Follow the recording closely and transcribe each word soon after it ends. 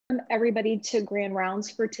everybody to Grand Rounds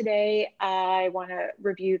for today. I want to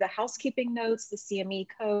review the housekeeping notes. The CME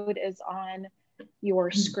code is on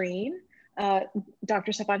your screen.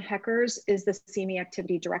 Dr. Stefan Heckers is the CME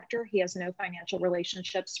activity director. He has no financial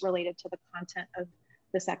relationships related to the content of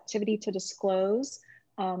this activity to disclose.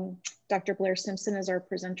 Dr. Blair Simpson is our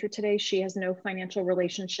presenter today. She has no financial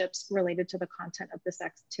relationships related to the content of this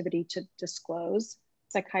activity to disclose.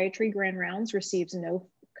 Psychiatry Grand Rounds receives no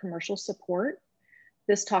commercial support.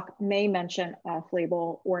 This talk may mention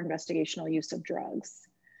off-label or investigational use of drugs.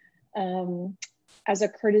 As a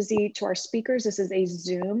courtesy to our speakers, this is a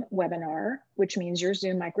Zoom webinar, which means your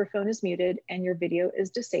Zoom microphone is muted and your video is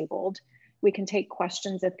disabled. We can take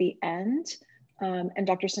questions at the end. And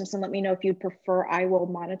Dr. Simpson, let me know if you'd prefer. I will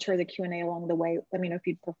monitor the Q&A along the way. Let me know if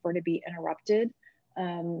you'd prefer to be interrupted.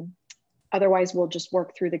 Otherwise, we'll just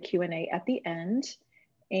work through the Q&A at the end.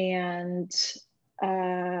 And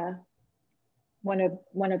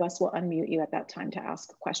one of us will unmute you at that time to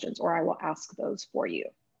ask questions, or I will ask those for you.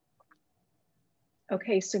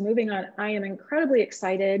 Okay, so moving on, I am incredibly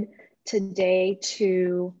excited today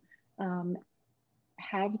to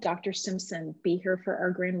have Dr. Simpson be here for our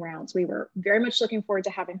Grand Rounds. We were very much looking forward to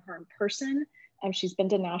having her in person. She's been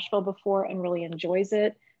to Nashville before and really enjoys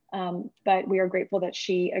it, but we are grateful that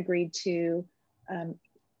she agreed to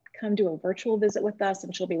come do a virtual visit with us,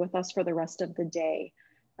 and she'll be with us for the rest of the day.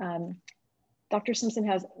 Dr. Simpson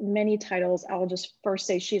has many titles. I will just first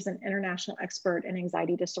say she's an international expert in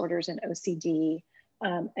anxiety disorders and OCD,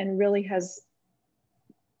 and really has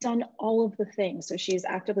done all of the things. So she's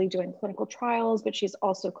actively doing clinical trials, but she's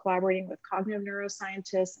also collaborating with cognitive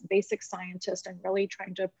neuroscientists, basic scientists, and really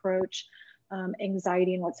trying to approach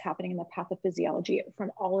anxiety and what's happening in the pathophysiology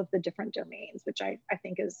from all of the different domains, which I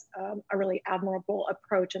think is a really admirable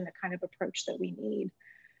approach and the kind of approach that we need.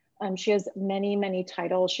 She has many, many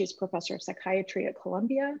titles. She's professor of psychiatry at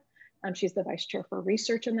Columbia. She's the vice chair for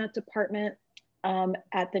research in that department.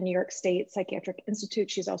 At the New York State Psychiatric Institute,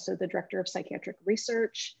 she's also the director of psychiatric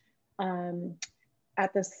research.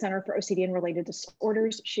 At the Center for OCD and Related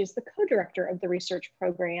Disorders, she's the co-director of the research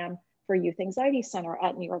program for Youth Anxiety Center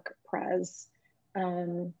at New York Pres.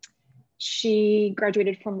 She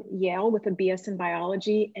graduated from Yale with a BS in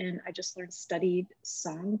biology, and I just learned studied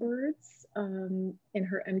songbirds in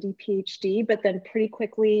her MD PhD, but then pretty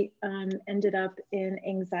quickly ended up in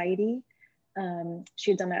anxiety.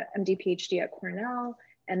 She had done an MD PhD at Cornell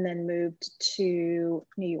and then moved to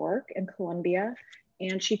New York and Columbia.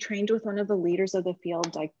 And she trained with one of the leaders of the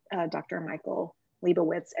field, like Dr. Michael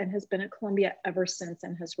Leibowitz, and has been at Columbia ever since,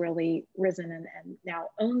 and has really risen and now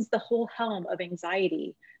owns the whole helm of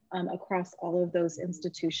anxiety across all of those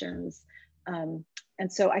institutions.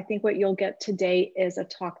 And so I think what you'll get today is a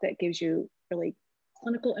talk that gives you really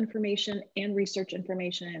clinical information and research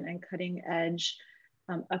information and cutting edge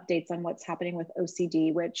updates on what's happening with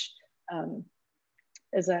OCD, which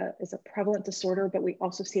is a prevalent disorder, but we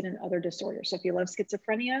also see it in other disorders. So if you love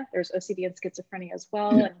schizophrenia, there's OCD and schizophrenia as well,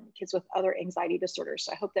 and kids with other anxiety disorders.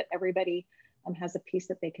 So I hope that everybody has a piece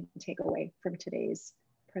that they can take away from today's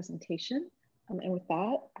presentation. And with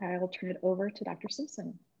that, I'll turn it over to Dr.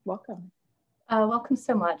 Simpson. Welcome. Welcome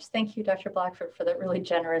so much. Thank you, Dr. Blackford, for that really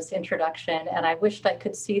generous introduction. And I wished I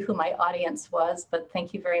could see who my audience was, but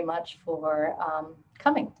thank you very much for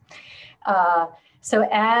coming. So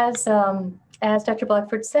as Dr.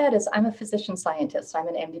 Blackford said, I'm a physician scientist. I'm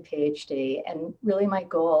an MD PhD, and really my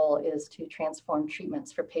goal is to transform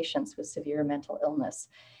treatments for patients with severe mental illness.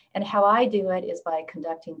 And how I do it is by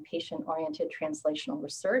conducting patient-oriented translational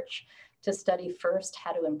research to study first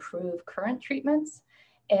how to improve current treatments,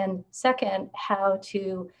 and second, how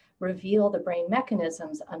to reveal the brain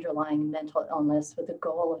mechanisms underlying mental illness with the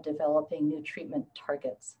goal of developing new treatment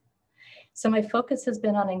targets. So my focus has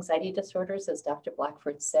been on anxiety disorders, as Dr.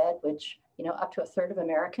 Blackford said, which, up to a third of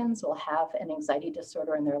Americans will have an anxiety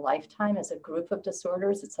disorder in their lifetime. As a group of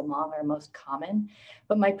disorders, it's among our most common.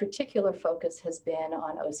 But my particular focus has been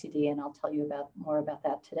on OCD, and I'll tell you more about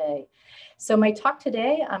that today. So my talk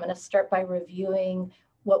today, I'm going to start by reviewing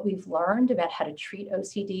what we've learned about how to treat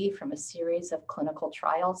OCD from a series of clinical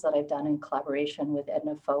trials that I've done in collaboration with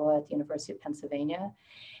Edna Foa at the University of Pennsylvania.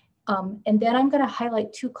 And then I'm going to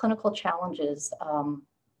highlight two clinical challenges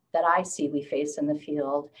that I see we face in the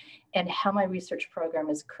field and how my research program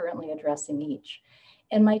is currently addressing each.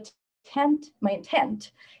 And my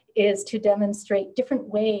intent is to demonstrate different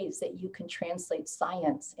ways that you can translate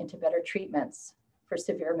science into better treatments for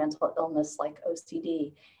severe mental illness like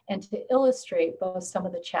OCD, and to illustrate both some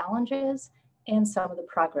of the challenges and some of the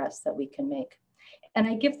progress that we can make. And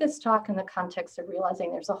I give this talk in the context of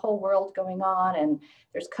realizing there's a whole world going on, and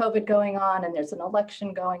there's COVID going on, and there's an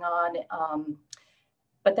election going on.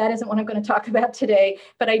 but that isn't what I'm going to talk about today.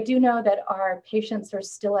 But I do know that our patients are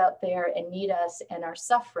still out there and need us and are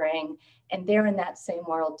suffering, and they're in that same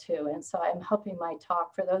world too. And so I'm hoping my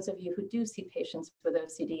talk, for those of you who do see patients with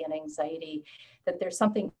OCD and anxiety, that there's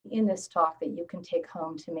something in this talk that you can take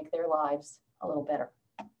home to make their lives a little better.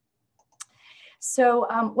 So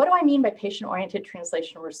what do I mean by patient-oriented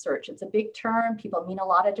translational research? It's a big term. People mean a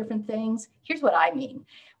lot of different things. Here's what I mean,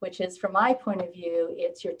 which is, from my point of view,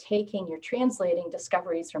 it's you're translating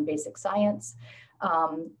discoveries from basic science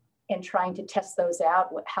and trying to test those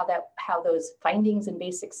out, how those findings in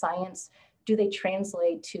basic science, do they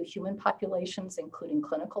translate to human populations, including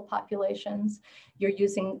clinical populations? You're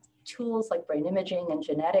using tools like brain imaging and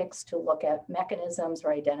genetics to look at mechanisms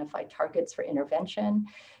or identify targets for intervention.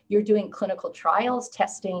 You're doing clinical trials,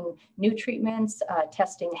 testing new treatments,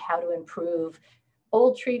 testing how to improve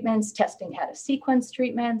old treatments, testing how to sequence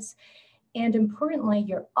treatments. And importantly,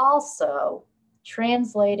 you're also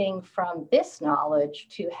translating from this knowledge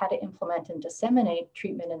to how to implement and disseminate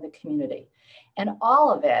treatment in the community. And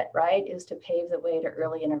all of it, right, is to pave the way to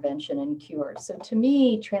early intervention and cure. So to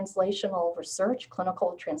me, translational research,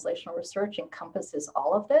 clinical translational research encompasses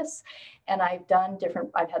all of this. And I've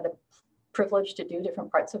had the privilege to do different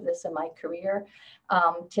parts of this in my career.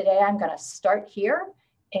 Today, I'm going to start here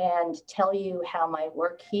and tell you how my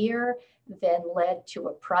work here then led to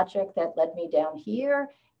a project that led me down here,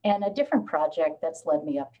 and a different project that's led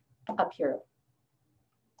me up here.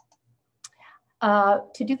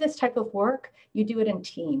 To do this type of work, you do it in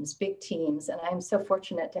teams, big teams, and I'm so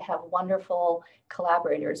fortunate to have wonderful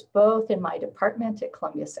collaborators, both in my department at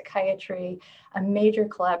Columbia Psychiatry. A major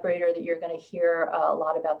collaborator that you're going to hear a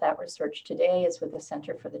lot about that research today is with the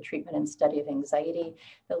Center for the Treatment and Study of Anxiety.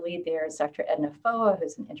 The lead there is Dr. Edna Foa,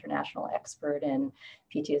 who's an international expert in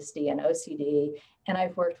PTSD and OCD, and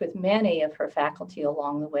I've worked with many of her faculty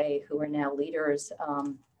along the way who are now leaders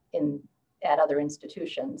at other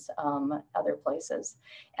institutions, other places.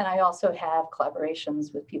 And I also have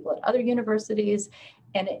collaborations with people at other universities.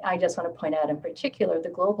 And I just want to point out in particular, the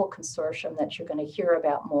global consortium that you're going to hear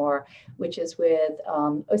about more, which is with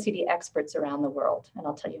OCD experts around the world. And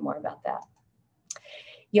I'll tell you more about that.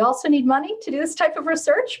 You also need money to do this type of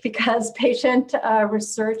research, because patient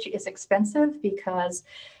research is expensive, because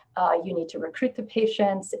you need to recruit the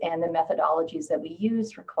patients, and the methodologies that we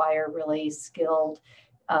use require really skilled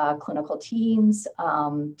clinical teams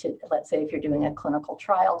to, let's say, if you're doing a clinical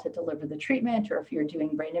trial, to deliver the treatment, or if you're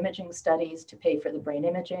doing brain imaging studies, to pay for the brain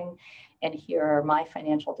imaging. And here are my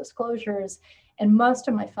financial disclosures. And most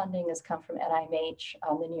of my funding has come from NIMH,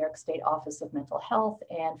 the New York State Office of Mental Health,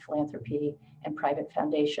 and philanthropy and private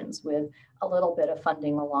foundations, with a little bit of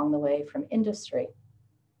funding along the way from industry.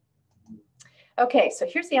 Okay, so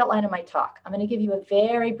here's the outline of my talk. I'm going to give you a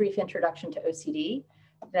very brief introduction to OCD.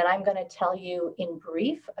 Then I'm going to tell you in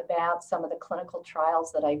brief about some of the clinical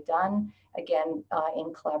trials that I've done, again,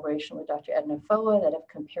 in collaboration with Dr. Edna Foa, that have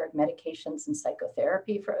compared medications and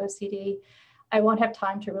psychotherapy for OCD. I won't have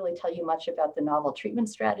time to really tell you much about the novel treatment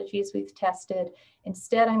strategies we've tested.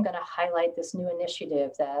 Instead, I'm going to highlight this new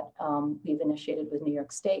initiative that we've initiated with New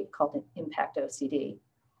York State called Impact OCD.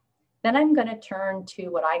 Then I'm going to turn to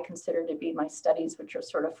what I consider to be my studies, which are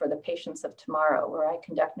sort of for the patients of tomorrow, where I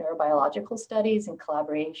conduct neurobiological studies in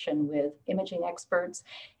collaboration with imaging experts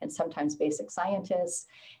and sometimes basic scientists,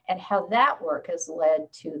 and how that work has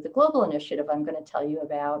led to the global initiative I'm going to tell you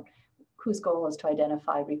about, whose goal is to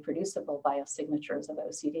identify reproducible biosignatures of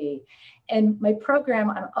OCD. And my program,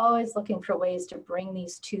 I'm always looking for ways to bring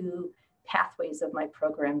these two pathways of my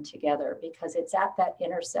program together, because it's at that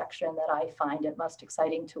intersection that I find it most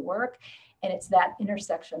exciting to work. And it's that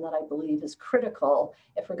intersection that I believe is critical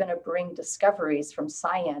if we're going to bring discoveries from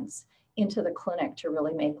science into the clinic to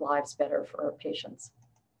really make lives better for our patients.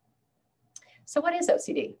 So what is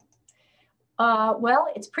OCD? Well,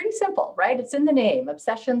 it's pretty simple, right? It's in the name,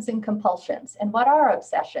 obsessions and compulsions. And what are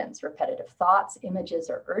obsessions? Repetitive thoughts,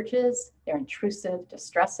 images, or urges. They're intrusive,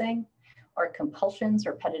 distressing. Or compulsions,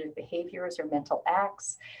 repetitive behaviors, or mental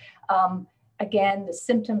acts. Again, the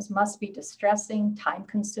symptoms must be distressing,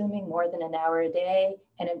 time-consuming, more than an hour a day,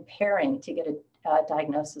 and impairing to get a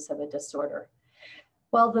diagnosis of a disorder.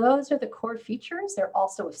 Well, those are the core features. They're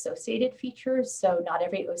also associated features. So not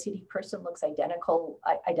every OCD person looks identical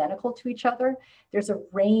to each other. There's a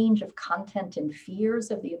range of content and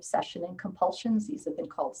fears of the obsession and compulsions. These have been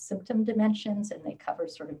called symptom dimensions, and they cover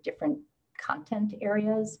sort of different content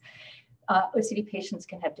areas. OCD patients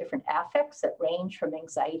can have different affects that range from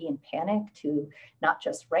anxiety and panic to not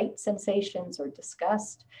just right sensations or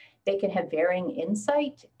disgust. They can have varying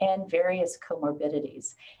insight and various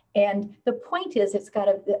comorbidities. And the point is,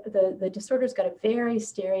 the disorder's got a very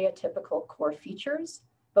stereotypical core features,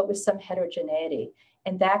 but with some heterogeneity.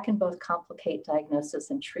 And that can both complicate diagnosis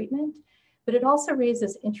and treatment, but it also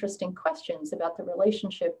raises interesting questions about the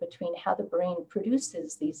relationship between how the brain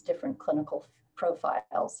produces these different clinical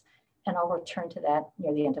profiles. And I'll return to that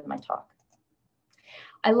near the end of my talk.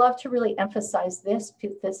 I love to really emphasize this.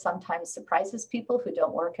 This sometimes surprises people who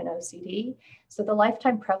don't work in OCD. So the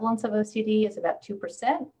lifetime prevalence of OCD is about 2%,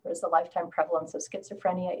 whereas the lifetime prevalence of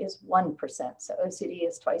schizophrenia is 1%. So OCD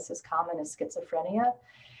is twice as common as schizophrenia.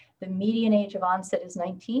 The median age of onset is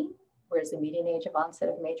 19, whereas the median age of onset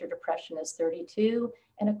of major depression is 32,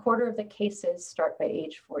 and a quarter of the cases start by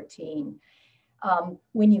age 14.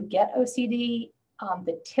 When you get OCD,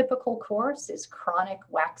 the typical course is chronic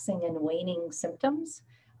waxing and waning symptoms.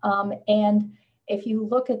 And if you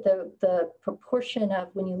look at the proportion of,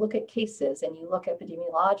 when you look at cases and you look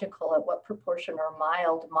epidemiological at what proportion are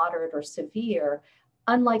mild, moderate, or severe,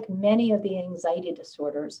 unlike many of the anxiety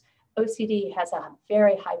disorders, OCD has a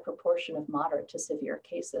very high proportion of moderate to severe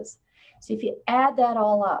cases. So if you add that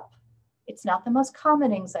all up, it's not the most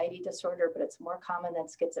common anxiety disorder, but it's more common than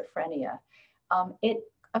schizophrenia. It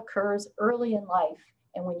occurs early in life,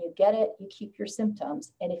 and when you get it, you keep your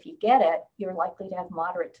symptoms. And if you get it, you're likely to have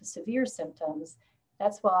moderate to severe symptoms.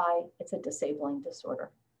 That's why it's a disabling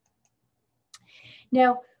disorder.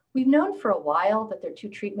 Now, we've known for a while that there are two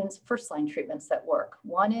treatments, first-line treatments that work.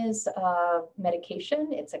 One is medication.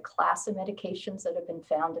 It's a class of medications that have been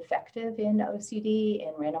found effective in OCD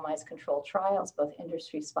in randomized controlled trials, both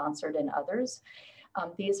industry-sponsored and others.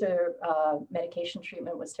 These are medication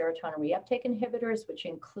treatment with serotonin reuptake inhibitors, which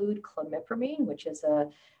include clomipramine, which is a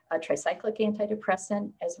tricyclic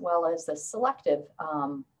antidepressant, as well as the selective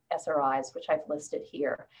SRIs, which I've listed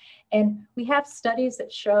here. And we have studies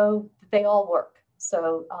that show that they all work.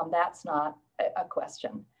 So that's not a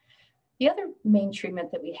question. The other main treatment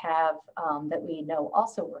that we have that we know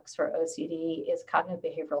also works for OCD is cognitive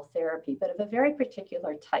behavioral therapy, but of a very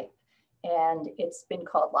particular type. And it's been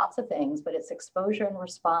called lots of things, but it's exposure and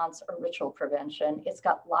response or ritual prevention. It's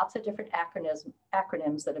got lots of different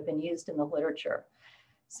acronyms that have been used in the literature.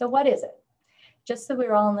 So what is it? Just so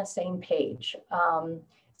we're all on the same page.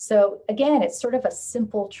 So again, it's sort of a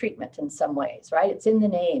simple treatment in some ways, right? It's in the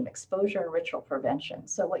name, exposure and ritual prevention.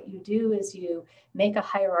 So what you do is you make a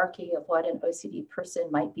hierarchy of what an OCD person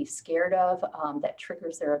might be scared of that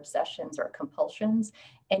triggers their obsessions or compulsions.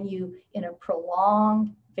 And you, in a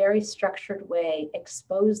prolonged, very structured way,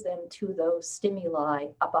 expose them to those stimuli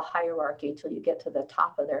up a hierarchy till you get to the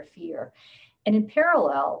top of their fear. And in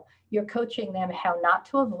parallel, you're coaching them how not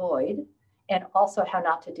to avoid and also how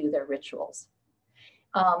not to do their rituals.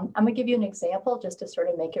 I'm going to give you an example just to sort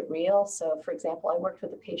of make it real. So for example, I worked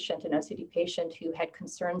with a patient, an OCD patient who had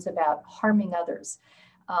concerns about harming others.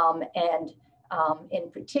 In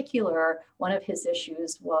particular, one of his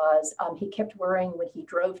issues was he kept worrying when he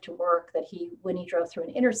drove to work that when he drove through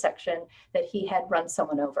an intersection, that he had run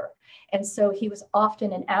someone over. And so he was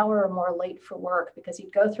often an hour or more late for work because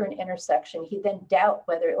he'd go through an intersection. He'd then doubt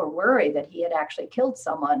whether or worry that he had actually killed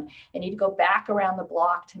someone. And he'd go back around the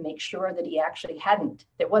block to make sure that he actually hadn't.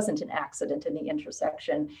 There wasn't an accident in the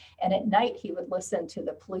intersection. And at night, he would listen to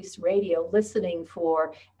the police radio, listening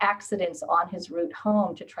for accidents on his route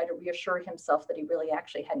home to try to reassure himself that he really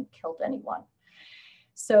actually hadn't killed anyone.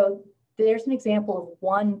 So there's an example of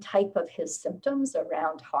one type of his symptoms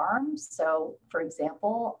around harm. So for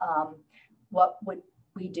example, what would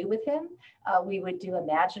we do with him? We would do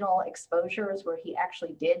imaginal exposures where he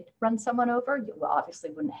actually did run someone over. You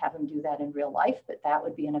obviously wouldn't have him do that in real life, but that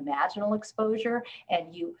would be an imaginal exposure.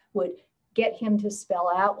 And you would get him to spell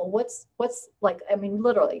out, well, what's like, I mean,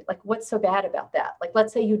 literally, like, what's so bad about that? Like,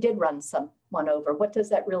 let's say you did run someone over. What does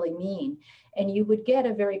that really mean? And you would get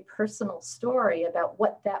a very personal story about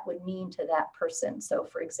what that would mean to that person. So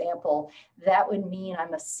for example, that would mean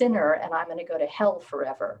I'm a sinner and I'm going to go to hell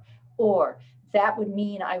forever. Or that would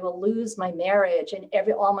mean I will lose my marriage and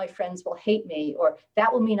all my friends will hate me. Or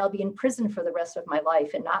that will mean I'll be in prison for the rest of my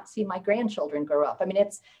life and not see my grandchildren grow up. I mean,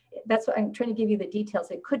 that's what I'm trying to give you the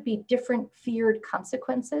details. It could be different feared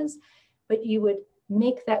consequences, but you would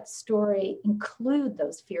make that story include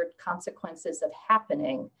those feared consequences of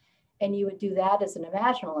happening. And you would do that as an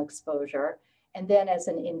imaginal exposure. And then as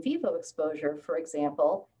an in vivo exposure, for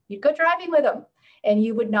example, you'd go driving with him and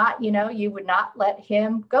you would not, you would not let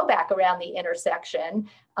him go back around the intersection.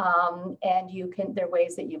 And there are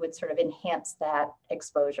ways that you would sort of enhance that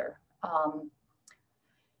exposure.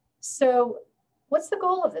 So what's the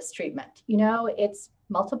goal of this treatment? It's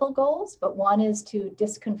multiple goals, but one is to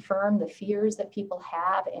disconfirm the fears that people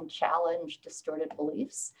have and challenge distorted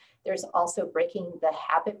beliefs. There's also breaking the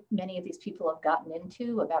habit many of these people have gotten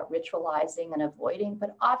into about ritualizing and avoiding,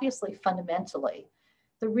 but obviously fundamentally,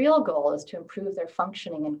 The real goal is to improve their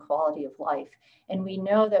functioning and quality of life. And we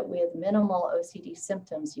know that with minimal OCD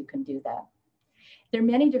symptoms, you can do that. There are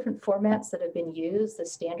many different formats that have been used. The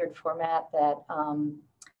standard format that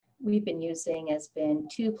we've been using has been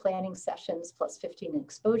 2 planning sessions plus 15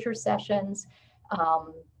 exposure sessions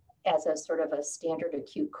as a sort of a standard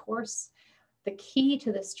acute course. The key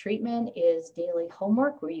to this treatment is daily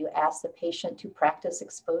homework, where you ask the patient to practice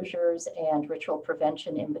exposures and ritual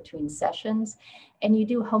prevention in between sessions. And you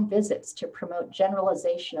do home visits to promote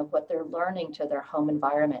generalization of what they're learning to their home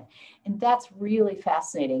environment. And that's really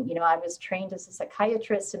fascinating. You know, I was trained as a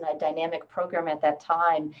psychiatrist in a dynamic program at that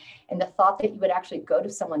time. And the thought that you would actually go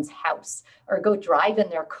to someone's house or go drive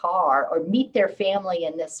in their car or meet their family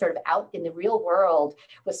in this sort of out in the real world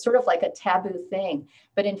was sort of like a taboo thing.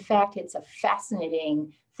 But in fact, it's a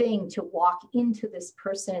fascinating thing to walk into this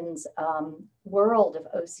person's world of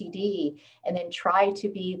OCD and then try to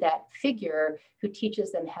be that figure who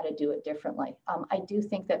teaches them how to do it differently. I do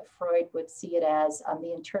think that Freud would see it as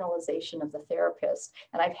the internalization of the therapist.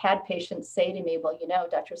 And I've had patients say to me, well, you know,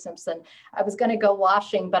 Dr. Simpson, I was going to go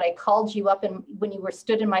washing, but I called you up and when you were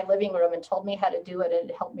stood in my living room and told me how to do it, and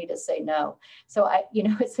it helped me to say no. So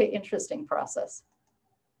it's an interesting process.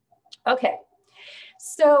 Okay.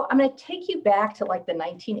 So I'm going to take you back to like the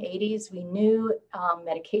 1980s. We knew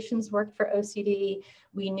medications worked for OCD.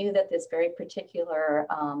 We knew that this very particular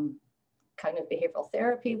cognitive behavioral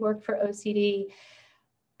therapy worked for OCD.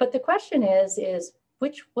 But the question is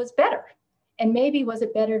which was better? And maybe was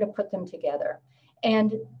it better to put them together?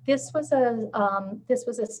 And this was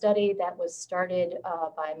a study that was started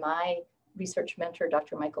by my research mentor,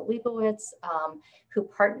 Dr. Michael Leibowitz,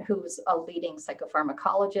 who's a leading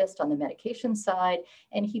psychopharmacologist on the medication side.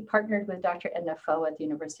 And he partnered with Dr. Edna Foe at the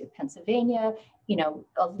University of Pennsylvania, you know,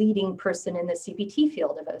 a leading person in the CBT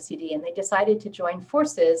field of OCD. And they decided to join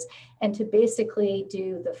forces and to basically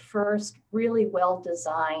do the first really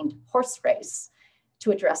well-designed horse race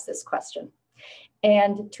to address this question.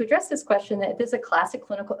 And to address this question, this is a classic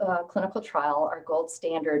clinical trial, our gold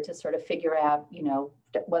standard to sort of figure out, you know,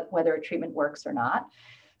 whether a treatment works or not.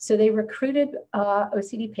 So they recruited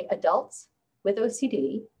adults with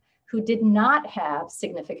OCD who did not have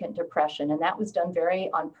significant depression. And that was done very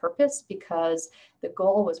on purpose because the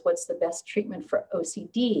goal was what's the best treatment for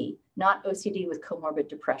OCD, not OCD with comorbid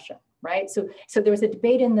depression, right? So there was a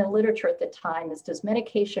debate in the literature at the time is, does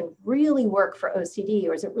medication really work for OCD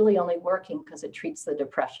or is it really only working because it treats the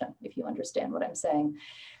depression, if you understand what I'm saying?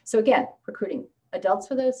 So again, recruiting adults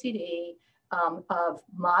with OCD of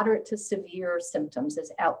moderate to severe symptoms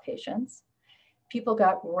as outpatients. People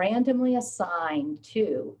got randomly assigned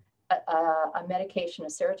to a medication, a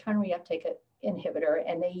serotonin reuptake inhibitor,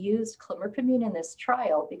 and they used clomipramine in this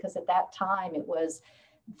trial because at that time it was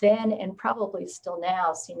then and probably still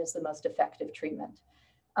now seen as the most effective treatment.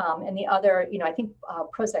 And the other, you know, I think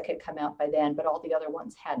Prozac had come out by then, but all the other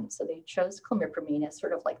ones hadn't. So they chose clomipramine as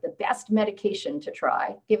sort of like the best medication to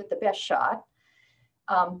try, give it the best shot.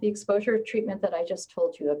 The exposure treatment that I just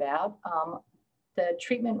told you about, the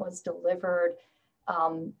treatment was delivered.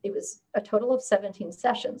 It was a total of 17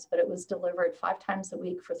 sessions, but it was delivered 5 times a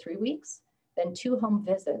week for 3 weeks, then 2 home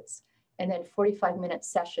visits, and then 45-minute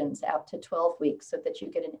sessions out to 12 weeks so that you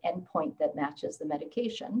get an endpoint that matches the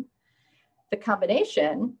medication, the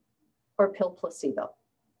combination, or pill placebo.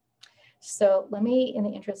 So let me, in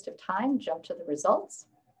the interest of time, jump to the results.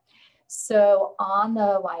 So on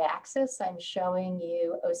the y-axis, I'm showing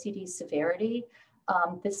you OCD severity.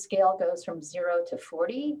 This scale goes from 0 to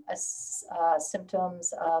 40.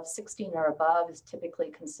 Symptoms of 16 or above is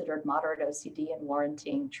typically considered moderate OCD and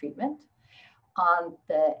warranting treatment. On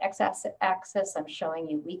the x-axis, I'm showing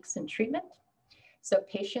you weeks in treatment. So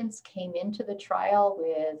patients came into the trial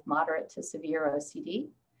with moderate to severe OCD.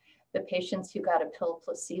 The patients who got a pill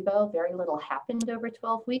placebo, very little happened over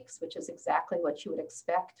 12 weeks, which is exactly what you would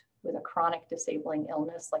expect with a chronic disabling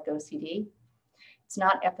illness like OCD. It's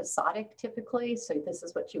not episodic typically, so this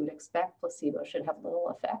is what you would expect. Placebo should have little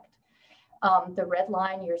effect. The red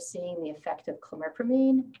line, you're seeing the effect of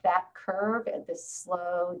clomipramine. That curve at this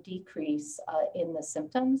slow decrease in the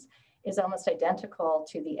symptoms is almost identical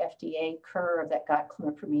to the FDA curve that got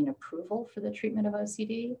clomipramine approval for the treatment of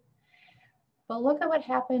OCD. But look at what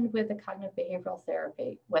happened with the cognitive behavioral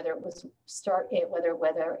therapy, whether it was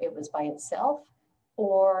whether it was by itself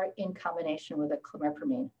or in combination with a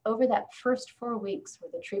clomipramine. Over that first 4 weeks where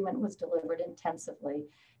the treatment was delivered intensively,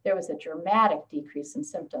 there was a dramatic decrease in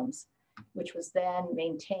symptoms, which was then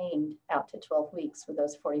maintained out to 12 weeks with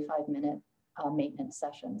those 45-minute maintenance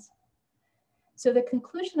sessions. So the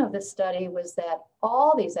conclusion of this study was that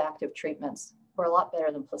all these active treatments were a lot better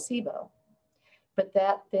than placebo. but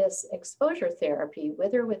that this exposure therapy,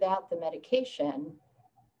 with or without the medication,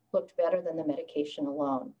 looked better than the medication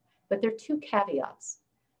alone. But there are two caveats.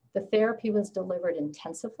 The therapy was delivered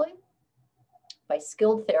intensively by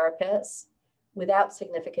skilled therapists without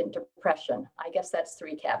significant depression. I guess that's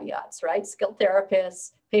three caveats, right? Skilled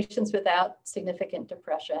therapists, patients without significant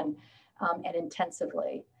depression, and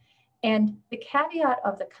intensively. And the caveat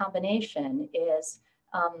of the combination is,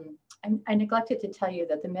 I neglected to tell you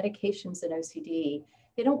that the medications in OCD,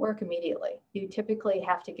 they don't work immediately. You typically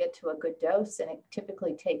have to get to a good dose, and it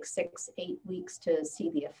typically takes 6-8 weeks to see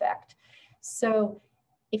the effect. So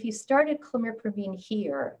if you started clomipramine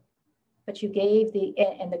here, but you gave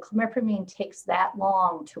and the clomipramine takes that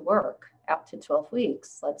long to work, out to 12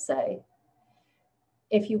 weeks, let's say,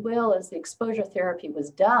 if you will, as the exposure therapy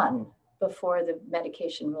was done before the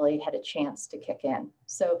medication really had a chance to kick in.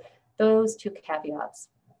 So those two caveats.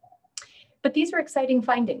 But these are exciting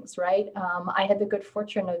findings, right? I had the good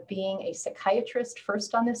fortune of being a psychiatrist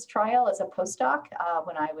first on this trial as a postdoc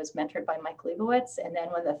when I was mentored by Mike Leibowitz. And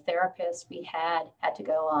then when the therapist we had to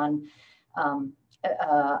go on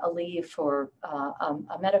a leave for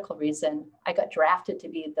a medical reason, I got drafted to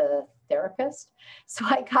be the therapist. So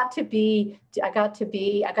I got to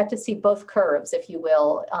see both curves, if you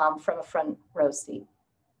will, from a front row seat.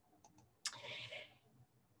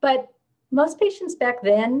 But most patients back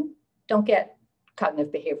then don't get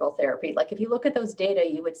cognitive behavioral therapy. Like if you look at those data,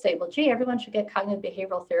 you would say, well, gee, everyone should get cognitive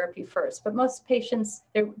behavioral therapy first. But most patients,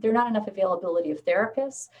 there not enough availability of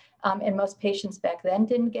therapists. And most patients back then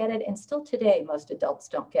didn't get it. And still today, most adults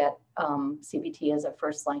don't get CBT as a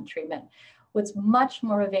first-line treatment. What's much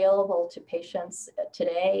more available to patients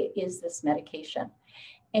today is this medication.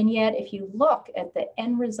 And yet, if you look at the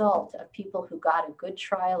end result of people who got a good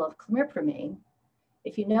trial of clomipramine,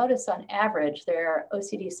 if you notice on average, their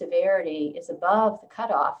OCD severity is above the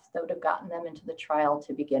cutoff that would have gotten them into the trial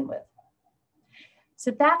to begin with. So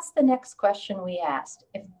that's the next question we asked.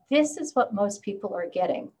 If this is what most people are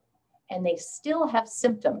getting, and they still have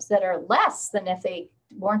symptoms that are less than if they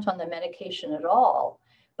weren't on the medication at all,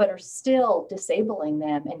 but are still disabling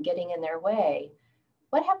them and getting in their way,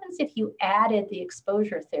 what happens if you added the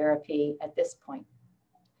exposure therapy at this point?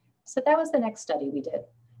 So that was the next study we did.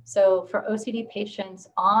 So for OCD patients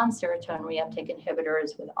on serotonin reuptake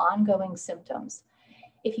inhibitors with ongoing symptoms,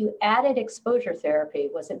 if you added exposure therapy,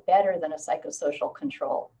 was it better than a psychosocial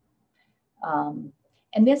control?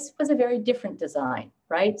 And this was a very different design,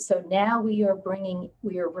 right? So now we are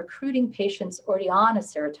recruiting patients already on a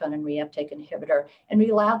serotonin reuptake inhibitor, and we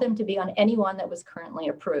allowed them to be on anyone that was currently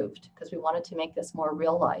approved because we wanted to make this more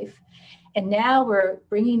real life. And now we're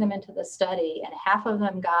bringing them into the study, and half of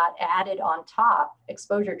them got added on top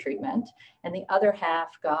exposure treatment, and the other half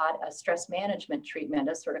got a stress management treatment,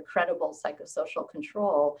 a sort of credible psychosocial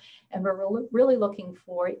control. And we're really looking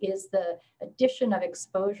for, is the addition of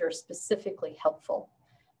exposure specifically helpful?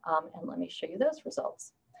 And let me show you those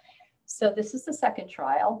results. So this is the second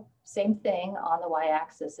trial. Same thing, on the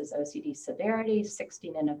y-axis is OCD severity,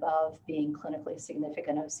 16 and above being clinically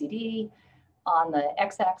significant OCD. On the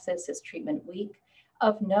x-axis is treatment week.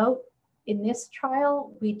 Of note, in this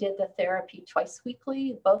trial, we did the therapy twice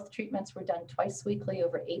weekly. Both treatments were done twice weekly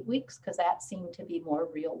over 8 weeks because that seemed to be more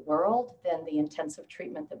real world than the intensive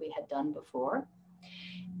treatment that we had done before.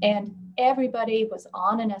 And everybody was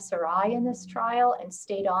on an SRI in this trial and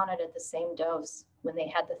stayed on it at the same dose when they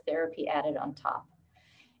had the therapy added on top.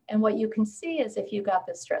 And what you can see is if you got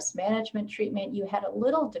the stress management treatment, you had a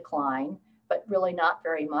little decline, but really not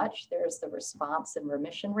very much. There's the response and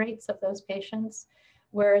remission rates of those patients.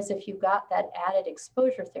 Whereas if you got that added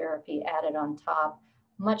exposure therapy added on top,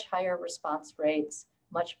 much higher response rates,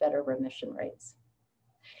 much better remission rates.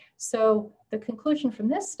 So the conclusion from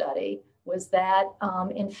this study was that,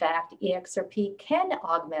 in fact, EXRP can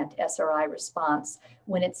augment SRI response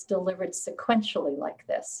when it's delivered sequentially like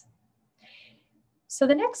this. So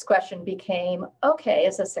the next question became, okay,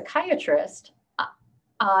 as a psychiatrist,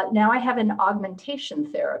 now I have an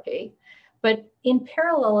augmentation therapy, but in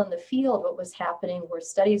parallel in the field, what was happening were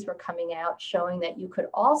studies were coming out showing that you could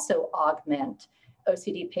also augment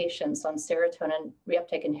OCD patients on serotonin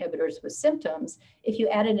reuptake inhibitors with symptoms if you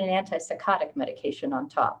added an antipsychotic medication on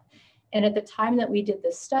top. And at the time that we did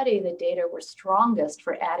this study, the data were strongest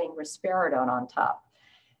for adding risperidone on top.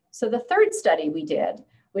 So the third study we did,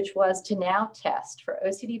 which was to now test for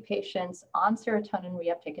OCD patients on serotonin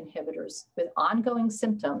reuptake inhibitors with ongoing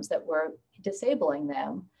symptoms that were disabling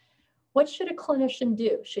them, what should a clinician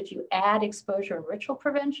do? Should you add exposure and ritual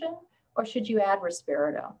prevention, or should you add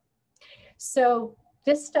risperidone? So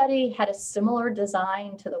This study had a similar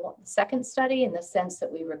design to the second study in the sense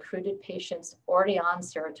that we recruited patients already on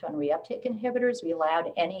serotonin reuptake inhibitors. We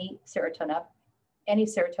allowed any serotonin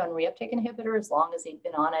reuptake inhibitor as long as they'd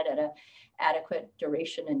been on it at an adequate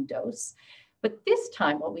duration and dose. But this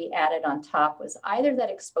time what we added on top was either that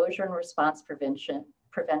exposure and response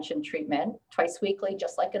prevention treatment twice weekly,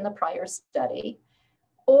 just like in the prior study,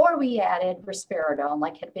 or we added risperidone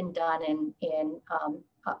like had been done in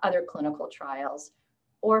other clinical trials,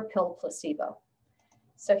 or pill placebo.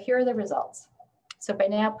 So here are the results. So by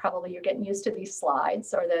now, probably you're getting used to these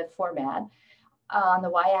slides or the format. On the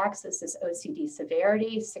y-axis is OCD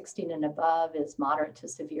severity, 16 and above is moderate to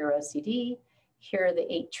severe OCD. Here are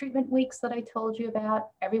the 8 treatment weeks that I told you about.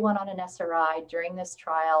 Everyone on an SRI during this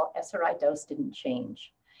trial, SRI dose didn't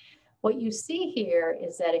change. What you see here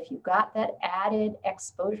is that if you got that added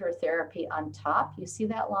exposure therapy on top, you see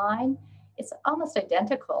that line? It's almost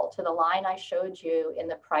identical to the line I showed you in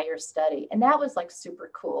the prior study. And that was like super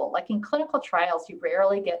cool. Like in clinical trials, you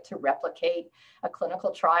rarely get to replicate a clinical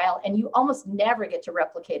trial, and you almost never get to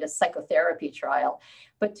replicate a psychotherapy trial.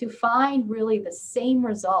 But to find really the same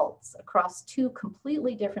results across 2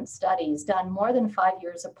 completely different studies done more than 5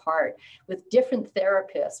 years apart with different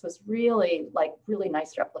therapists was really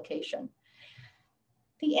nice replication.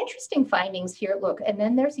 The interesting findings here, look, and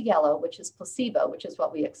then there's yellow, which is placebo, which is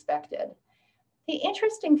what we expected. The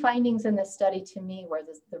interesting findings in this study to me were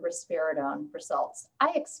the risperidone results.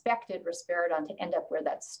 I expected risperidone to end up where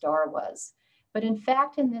that star was. But in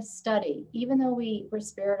fact, in this study, even though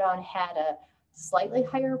risperidone had a slightly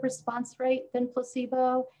higher response rate than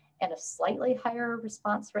placebo and a slightly higher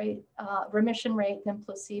response rate, remission rate than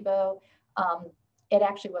placebo, it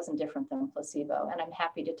actually wasn't different than placebo. And I'm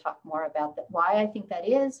happy to talk more about that, why I think that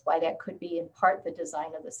is, why that could be in part the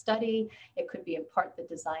design of the study. It could be in part the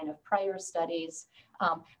design of prior studies.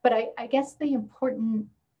 But I guess the important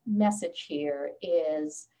message here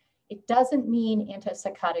is it doesn't mean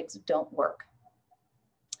antipsychotics don't work.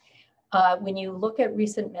 When you look at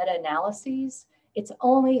recent meta-analyses, it's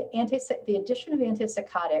only the addition of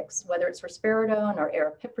antipsychotics, whether it's risperidone or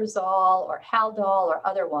aripiprazole or Haldol or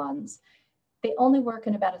other ones, they only work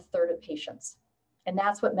in about 1/3 of patients. And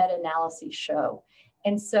that's what meta-analyses show.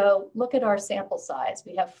 And so look at our sample size.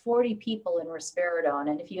 We have 40 people in risperidone.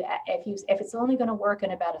 And if it's only going to work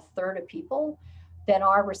in about 1/3 of people, then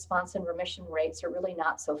our response and remission rates are really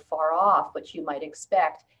not so far off, which you might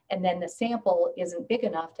expect. And then the sample isn't big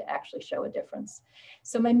enough to actually show a difference.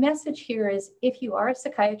 So my message here is, if you are a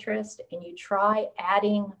psychiatrist and you try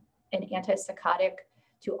adding an antipsychotic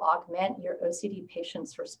to augment your OCD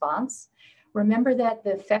patient's response, remember that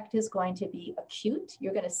the effect is going to be acute.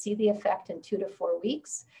 You're going to see the effect in 2 to 4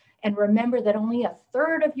 weeks. And remember that only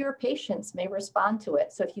 1/3 of your patients may respond to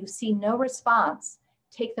it. So if you see no response,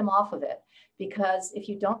 take them off of it. Because if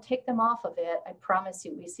you don't take them off of it, I promise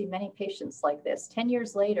you, we see many patients like this. 10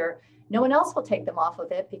 years later, no one else will take them off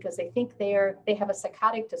of it because they think they have a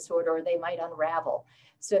psychotic disorder or they might unravel.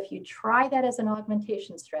 So if you try that as an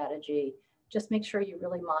augmentation strategy, just make sure you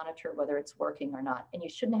really monitor whether it's working or not. And you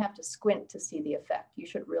shouldn't have to squint to see the effect. You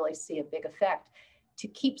should really see a big effect to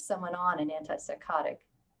keep someone on an antipsychotic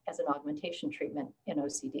as an augmentation treatment in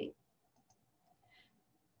OCD.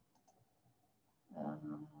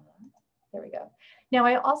 There we go. Now,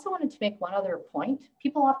 I also wanted to make one other point.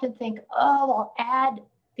 People often think, oh, I'll add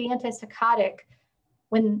the antipsychotic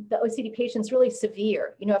when the OCD patient's really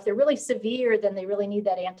severe. You know, if they're really severe, then they really need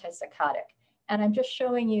that antipsychotic. And I'm just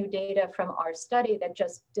showing you data from our study that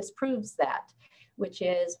just disproves that, which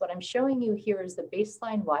is what I'm showing you here is the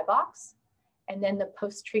baseline Y box and then the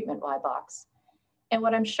post-treatment Y box. And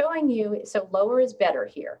what I'm showing you, so lower is better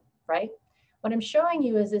here, right? What I'm showing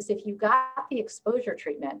you is if you got the exposure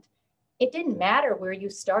treatment, it didn't matter where you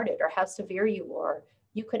started or how severe you were,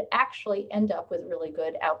 you could actually end up with really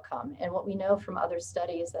good outcome. And what we know from other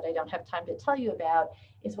studies that I don't have time to tell you about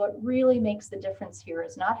is what really makes the difference here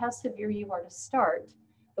is not how severe you are to start,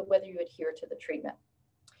 but whether you adhere to the treatment.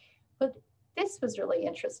 But this was really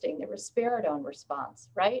interesting, the risperidone response,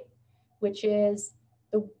 right? Which is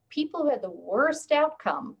the people who had the worst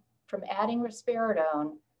outcome from adding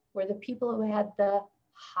risperidone were the people who had the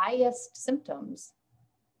highest symptoms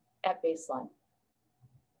at baseline.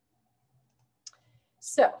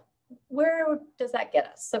 So where does that get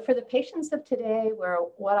us? So for the patients of today,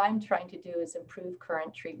 what I'm trying to do is improve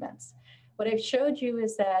current treatments. What I've showed you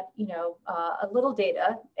is that, you know, a little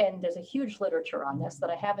data, and there's a huge literature on this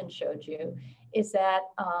that I haven't showed you, is that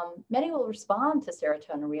many will respond to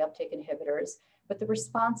serotonin reuptake inhibitors, but the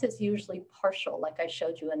response is usually partial, like I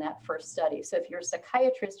showed you in that first study. So if you're a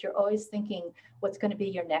psychiatrist, you're always thinking, what's going to be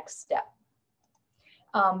your next step?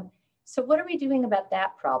 So what are we doing about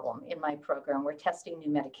that problem in my program? We're testing new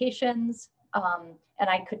medications, and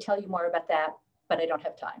I could tell you more about that, but I don't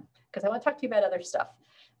have time because I want to talk to you about other stuff.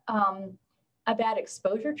 About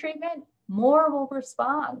exposure treatment, more will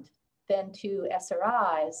respond than to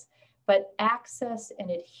SRIs, but access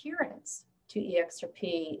and adherence to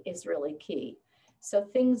EXRP is really key. So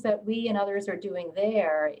things that we and others are doing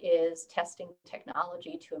there is testing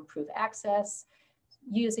technology to improve access,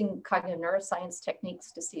 using cognitive neuroscience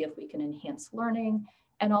techniques to see if we can enhance learning,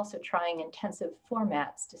 and also trying intensive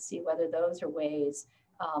formats to see whether those are ways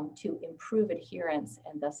to improve adherence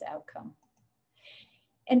and thus outcome.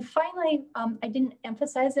 And finally, I didn't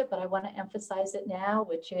emphasize it, but I want to emphasize it now,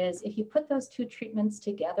 which is if you put those two treatments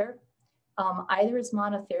together, either as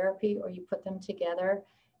monotherapy or you put them together,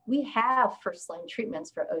 we have first-line treatments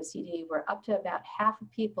for OCD where up to about half of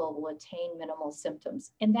people will attain minimal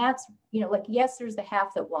symptoms. And that's, like, yes, there's the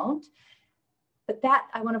half that won't, but that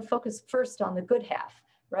I want to focus first on the good half,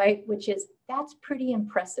 right? Which is, that's pretty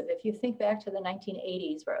impressive. If you think back to the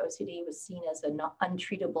 1980s where OCD was seen as an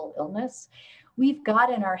untreatable illness, we've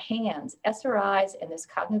got in our hands SRIs and this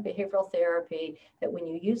cognitive behavioral therapy that when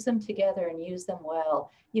you use them together and use them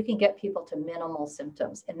well, you can get people to minimal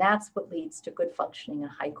symptoms. And that's what leads to good functioning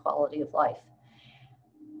and high quality of life.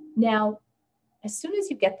 Now, as soon as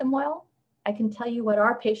you get them well, I can tell you what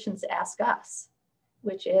our patients ask us,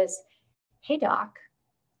 which is, hey doc,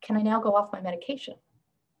 can I now go off my medication?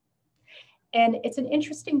 And it's an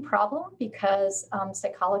interesting problem because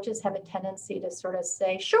psychologists have a tendency to sort of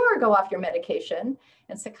say, sure, go off your medication.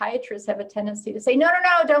 And psychiatrists have a tendency to say, no,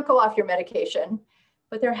 don't go off your medication.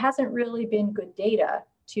 But there hasn't really been good data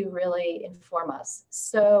to really inform us.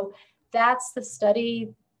 So that's the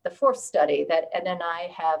study, the fourth study that Ed and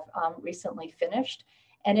I have recently finished.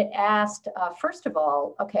 And it asked, first of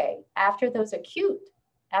all, okay, after that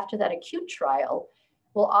acute trial,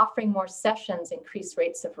 will offering more sessions increase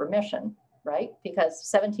rates of remission? Right? Because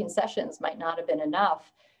 17 sessions might not have been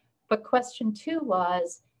enough. But question 2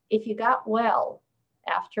 was, if you got well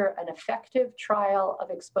after an effective trial of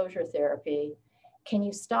exposure therapy, can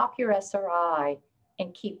you stop your SRI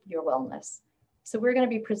and keep your wellness? So we're going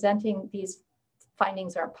to be presenting, these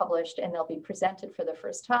findings aren't published, and they'll be presented for the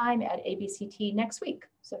first time at ABCT next week.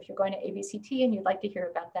 So if you're going to ABCT and you'd like to hear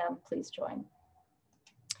about them, please join.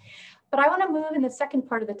 But I want to move in the second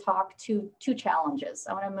part of the talk to 2 challenges.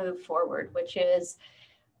 I want to move forward, which is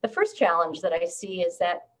the first challenge that I see is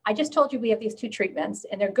that I just told you we have these 2 treatments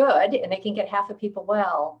and they're good and they can get half of people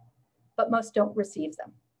well, but most don't receive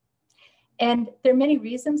them. And there are many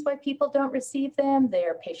reasons why people don't receive them.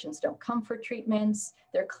 Their patients don't come for treatments,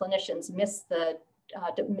 their clinicians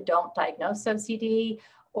don't diagnose OCD,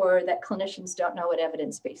 or that clinicians don't know what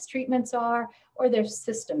evidence-based treatments are, or there's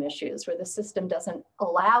system issues where the system doesn't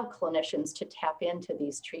allow clinicians to tap into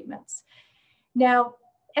these treatments. Now,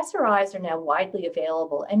 SRIs are now widely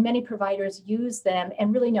available and many providers use them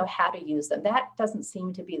and really know how to use them. That doesn't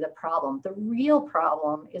seem to be the problem. The real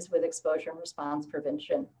problem is with exposure and response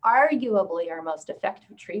prevention, arguably our most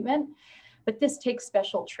effective treatment, but this takes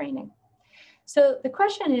special training. So the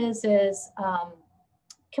question is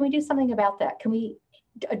can we do something about that? Can we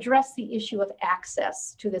address the issue of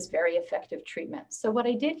access to this very effective treatment? So what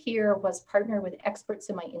I did here was partner with experts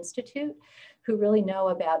in my institute who really know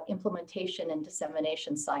about implementation and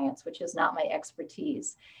dissemination science, which is not my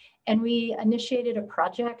expertise. And we initiated a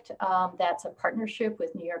project that's a partnership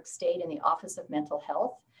with New York State and the Office of Mental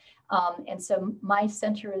Health. And so my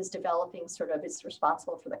center is developing it's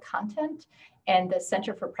responsible for the content, and the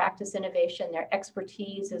Center for Practice Innovation, their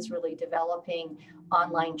expertise is really developing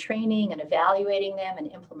online training and evaluating them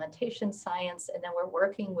and implementation science. And then we're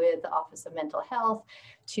working with the Office of Mental Health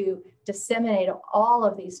to disseminate all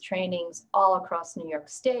of these trainings all across New York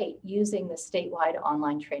State using the statewide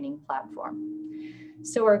online training platform.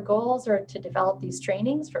 So our goals are to develop these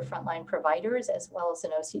trainings for frontline providers as well as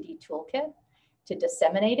an OCD toolkit, to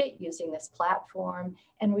disseminate it using this platform.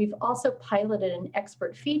 And we've also piloted an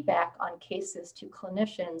expert feedback on cases to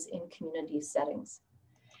clinicians in community settings.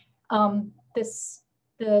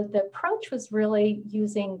 The approach was really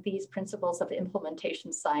using these principles of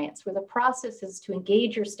implementation science, where the process is to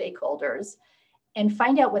engage your stakeholders and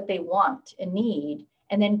find out what they want and need,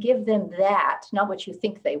 and then give them that, not what you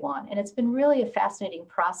think they want. And it's been really a fascinating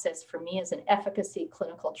process for me as an efficacy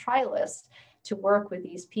clinical trialist to work with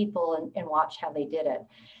these people and watch how they did it.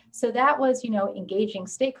 So that was, engaging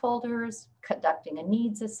stakeholders, conducting a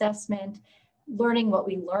needs assessment, learning what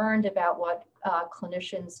we learned about what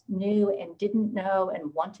clinicians knew and didn't know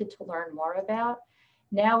and wanted to learn more about.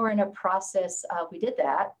 Now we're in a process, we did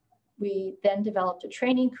that. We then developed a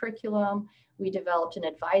training curriculum. We developed an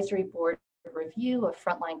advisory board review of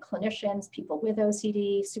frontline clinicians, people with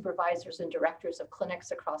OCD, supervisors and directors of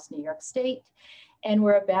clinics across New York State. And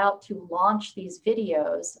we're about to launch these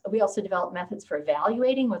videos. We also develop methods for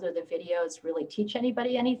evaluating whether the videos really teach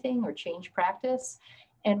anybody anything or change practice.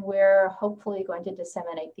 And we're hopefully going to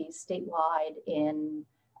disseminate these statewide in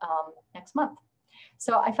next month.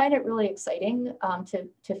 So I find it really exciting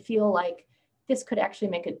to feel like this could actually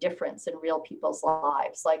make a difference in real people's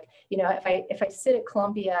lives. Like, you know, if I sit at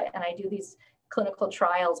Columbia and I do these clinical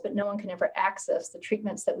trials, but no one can ever access the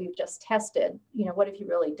treatments that we've just tested, you know, what have you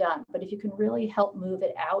really done? But if you can really help move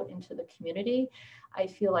it out into the community, I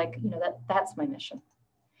feel like, you know, that's my mission.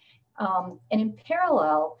 And in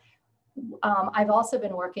parallel, I've also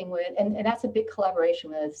been working with, and that's a big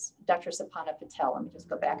collaboration with Dr. Sapana Patel. Let me just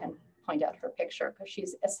go back and point out her picture because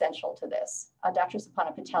she's essential to this. Dr.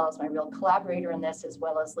 Sapana Patel is my real collaborator in this, as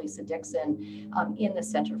well as Lisa Dixon in the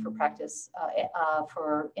Center for Practice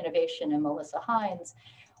for Innovation, and Melissa Hines.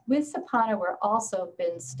 With Sapana, we're also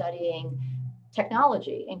been studying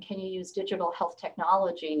technology, and can you use digital health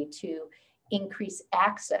technology to increase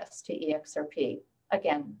access to EXRP?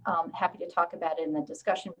 Again, happy to talk about it in the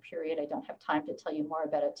discussion period. I don't have time to tell you more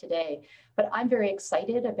about it today, but I'm very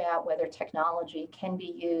excited about whether technology can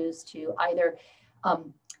be used to either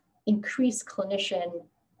increase clinician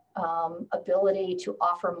ability to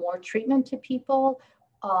offer more treatment to people.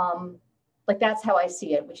 Like that's how I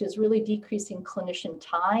see it, which is really decreasing clinician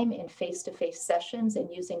time in face-to-face sessions and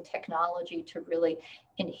using technology to really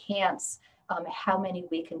enhance how many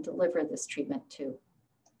we can deliver this treatment to.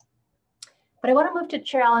 But I want to move to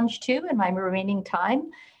challenge 2 in my remaining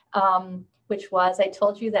time, which was, I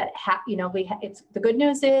told you that, you know, the good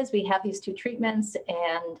news is we have these 2 treatments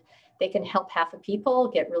and they can help half of people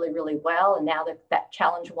get really, really well. And now that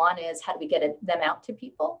challenge 1 is how do we get them out to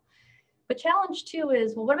people? But challenge 2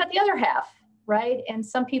 is, well, what about the other half, right? And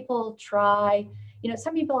some people try, you know,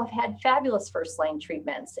 some people have had fabulous first-line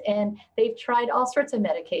treatments and they've tried all sorts of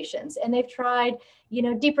medications and they've tried, you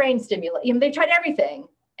know, deep brain stimulation, you know, they've tried everything.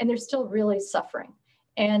 And they're still really suffering.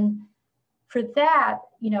 And for that,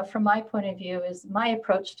 you know, from my point of view, is my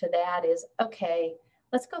approach to that is, okay,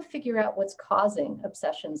 let's go figure out what's causing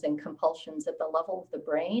obsessions and compulsions at the level of the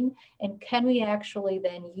brain. And can we actually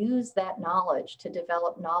then use that knowledge to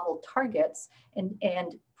develop novel targets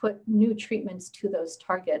and put new treatments to those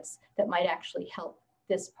targets that might actually help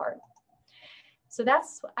this part? So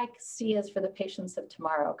that's what I see as for the patients of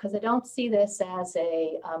tomorrow, because I don't see this as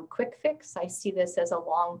a quick fix. I see this as a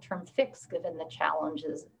long-term fix given the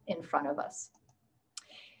challenges in front of us.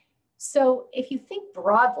 So if you think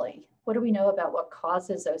broadly, what do we know about what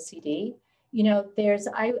causes OCD? You know,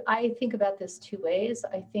 I think about this 2 ways.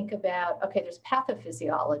 I think about, okay, there's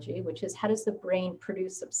pathophysiology, which is how does the brain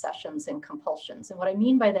produce obsessions and compulsions? And what I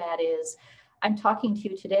mean by that is, I'm talking to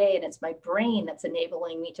you today and it's my brain that's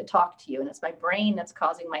enabling me to talk to you. And it's my brain that's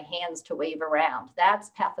causing my hands to wave around.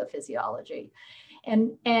 That's pathophysiology.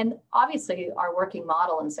 And obviously our working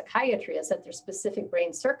model in psychiatry is that there's specific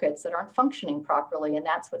brain circuits that aren't functioning properly. And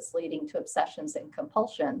that's what's leading to obsessions and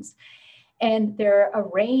compulsions. And there are a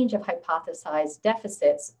range of hypothesized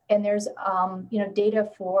deficits. And there's you know,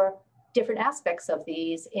 data for different aspects of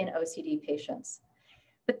these in OCD patients.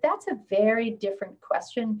 But that's a very different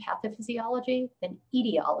question, pathophysiology, than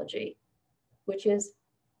etiology, which is,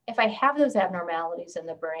 if I have those abnormalities in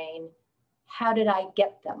the brain, how did I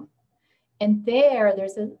get them? And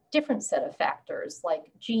there's a different set of factors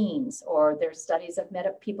like genes, or there's studies of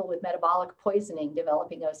people with metabolic poisoning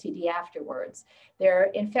developing OCD afterwards. There are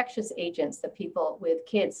infectious agents that people with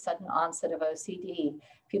kids, sudden onset of OCD,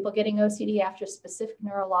 people getting OCD after specific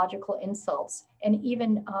neurological insults, and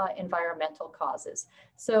even environmental causes.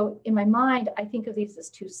 So in my mind, I think of these as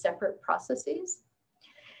 2 separate processes.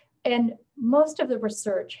 And most of the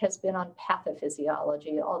research has been on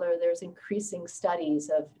pathophysiology, although there's increasing studies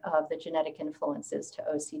of the genetic influences to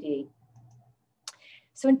OCD.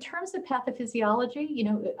 So in terms of pathophysiology, you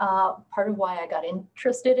know, part of why I got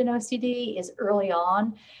interested in OCD is early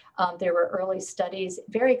on, there were early studies,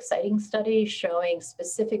 very exciting studies showing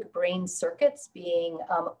specific brain circuits being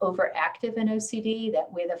overactive in OCD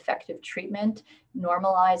that with effective treatment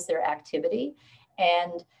normalize their activity.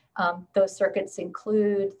 And those circuits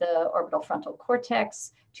include the orbital frontal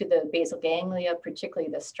cortex to the basal ganglia, particularly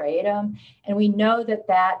the striatum. And we know that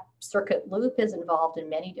that circuit loop is involved in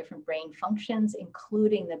many different brain functions,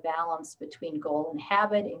 including the balance between goal and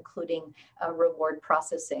habit, including reward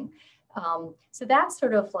processing. So that's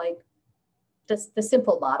sort of like the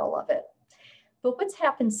simple model of it. But what's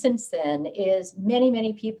happened since then is many,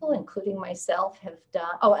 many people, including myself, have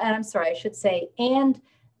done, oh, and I'm sorry, I should say, and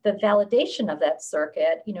the validation of that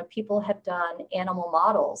circuit, people have done animal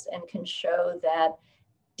models and can show that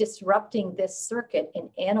disrupting this circuit in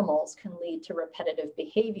animals can lead to repetitive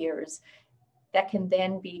behaviors that can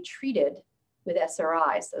then be treated with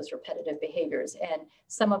SRIs, those repetitive behaviors. And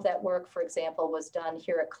some of that work, for example, was done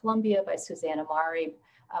here at Columbia by Susanna Mari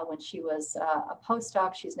when she was a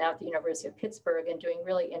postdoc. She's now at the University of Pittsburgh and doing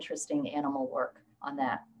really interesting animal work on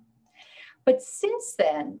that. But since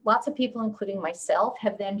then, lots of people, including myself,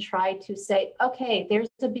 have then tried to say, okay, there's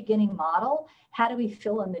a beginning model. How do we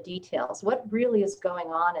fill in the details? What really is going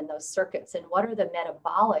on in those circuits? And what are the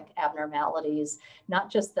metabolic abnormalities, not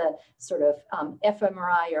just the sort of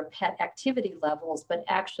fMRI or PET activity levels, but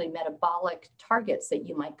actually metabolic targets that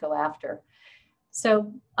you might go after?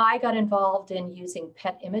 So I got involved in using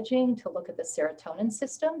PET imaging to look at the serotonin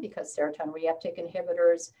system, because serotonin reuptake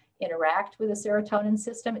inhibitors interact with the serotonin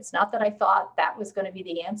system. It's not that I thought that was going to be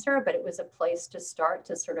the answer, but it was a place to start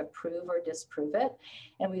to sort of prove or disprove it.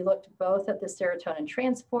 And we looked both at the serotonin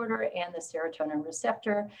transporter and the serotonin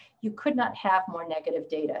receptor. You could not have more negative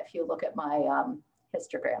data if you look at my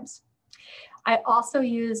histograms. I also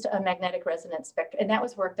used a magnetic resonance spectrum, and that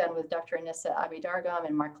was work done with Dr. Anissa Abidargam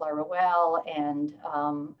and Mark Laruelle and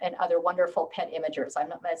other wonderful PET imagers.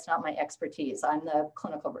 That's not my expertise. I'm the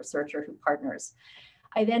clinical researcher who partners.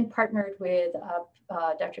 I then partnered with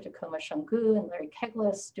Dr. Tacoma Shungu and Larry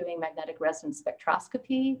Keglis doing magnetic resonance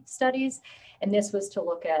spectroscopy studies. And this was to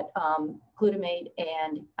look at glutamate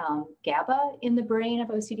and GABA in the brain of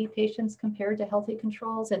OCD patients compared to healthy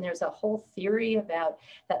controls. And there's a whole theory about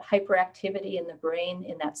that hyperactivity in the brain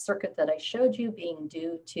in that circuit that I showed you being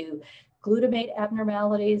due to glutamate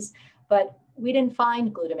abnormalities. But we didn't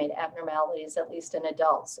find glutamate abnormalities, at least in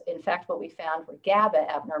adults. In fact, what we found were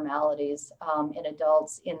GABA abnormalities in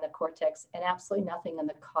adults in the cortex and absolutely nothing in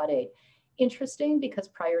the caudate. Interesting, because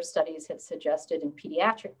prior studies had suggested in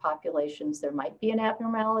pediatric populations there might be an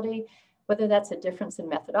abnormality. Whether that's a difference in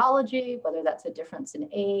methodology, whether that's a difference in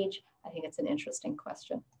age, I think it's an interesting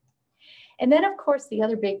question. And then, of course, the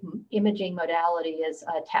other big imaging modality is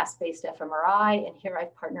task-based fMRI. And here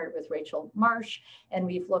I've partnered with Rachel Marsh, and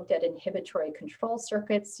we've looked at inhibitory control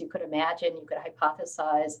circuits. You could imagine, you could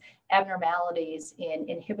hypothesize abnormalities in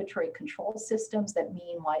inhibitory control systems that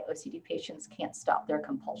mean why OCD patients can't stop their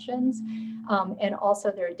compulsions. And also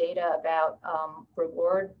there are data about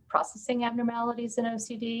reward processing abnormalities in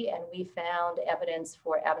OCD, and we found evidence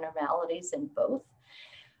for abnormalities in both.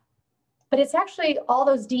 But it's actually all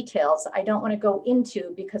those details I don't want to go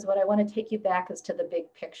into, because what I want to take you back is to the big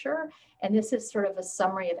picture. And this is sort of a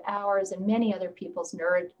summary of ours and many other people's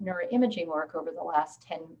neuroimaging work over the last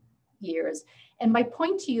 10 years. And my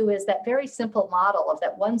point to you is that very simple model of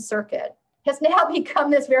that one circuit has now become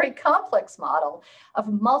this very complex model of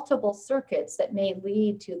multiple circuits that may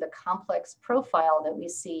lead to the complex profile that we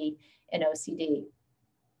see in OCD.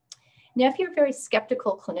 Now, if you're a very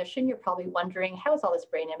skeptical clinician, you're probably wondering, how is all this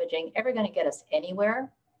brain imaging ever going to get us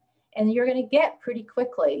anywhere? And you're going to get pretty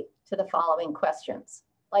quickly to the following questions.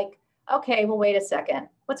 Like, okay, well, wait a second.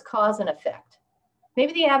 What's cause and effect?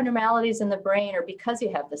 Maybe the abnormalities in the brain are because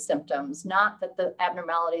you have the symptoms, not that the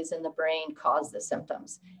abnormalities in the brain cause the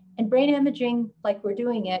symptoms. And brain imaging, like we're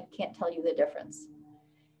doing it, can't tell you the difference.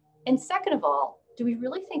 And second of all, do we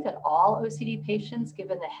really think that all OCD patients,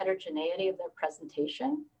 given the heterogeneity of their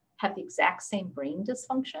presentation, have the exact same brain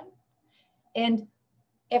dysfunction? And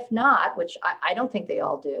if not, which I don't think they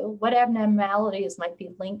all do, what abnormalities might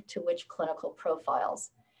be linked to which clinical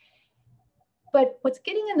profiles? But what's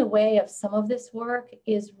getting in the way of some of this work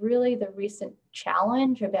is really the recent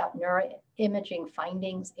challenge about neuroimaging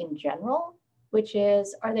findings in general, which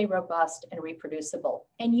is, are they robust and reproducible?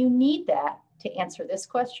 And you need that to answer this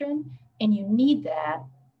question, and you need that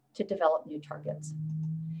to develop new targets.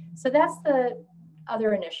 So that's the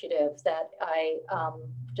other initiative that I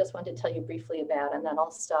just wanted to tell you briefly about, and then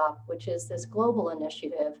I'll stop, which is this global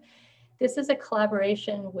initiative. This is a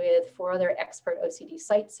collaboration with 4 other expert OCD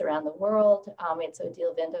sites around the world. It's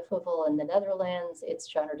Odile van de Heuvel in the Netherlands, it's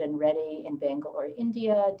Jonathan Reddy in Bangalore,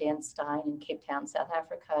 India, Dan Stein in Cape Town, South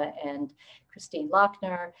Africa, and Christine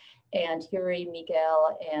Lochner, and Yuri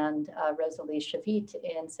Miguel and Rosalie Chavit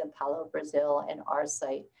in São Paulo, Brazil, and our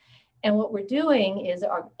site. And what we're doing is,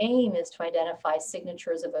 our aim is to identify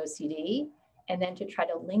signatures of OCD and then to try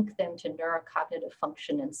to link them to neurocognitive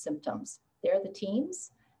function and symptoms. They're the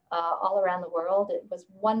teams all around the world. It was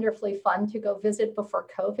wonderfully fun to go visit before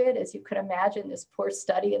COVID. As you could imagine, this poor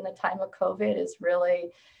study in the time of COVID has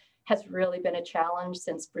really been a challenge,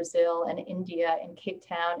 since Brazil and India and Cape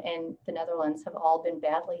Town and the Netherlands have all been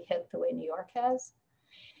badly hit the way New York has.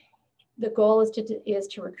 The goal is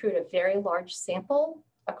to recruit a very large sample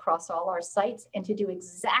across all our sites and to do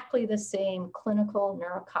exactly the same clinical,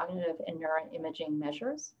 neurocognitive, and neuroimaging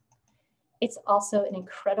measures. It's also an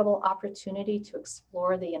incredible opportunity to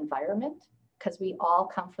explore the environment, because we all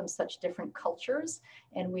come from such different cultures,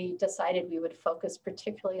 and we decided we would focus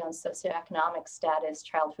particularly on socioeconomic status,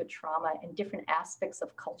 childhood trauma, and different aspects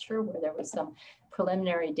of culture where there was some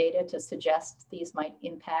preliminary data to suggest these might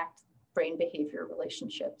impact brain behavior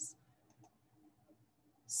relationships.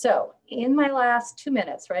 So in my last 2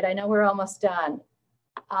 minutes, right, I know we're almost done.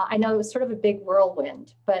 I know it was sort of a big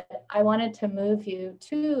whirlwind, but I wanted to move you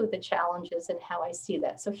to the challenges and how I see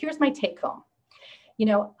that. So here's my take home. You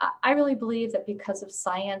know, I really believe that because of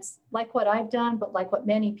science, like what I've done, but like what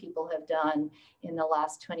many people have done in the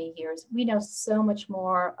last 20 years, we know so much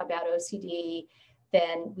more about OCD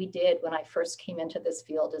than we did when I first came into this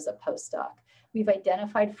field as a postdoc. We've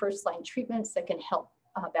identified first-line treatments that can help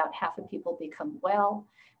about half of people become well.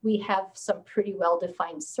 We have some pretty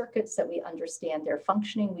well-defined circuits that we understand their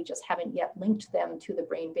functioning. We just haven't yet linked them to the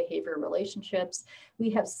brain behavior relationships. We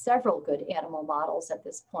have several good animal models at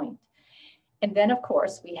this point. And then, of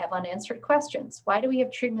course, we have unanswered questions. Why do we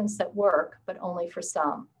have treatments that work, but only for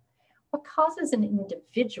some? What causes an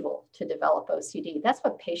individual to develop OCD? That's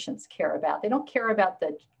what patients care about. They don't care about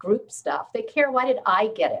the group stuff. They care, why did I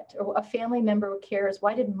get it? Or a family member cares,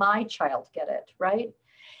 why did my child get it, right?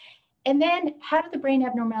 And then how do the brain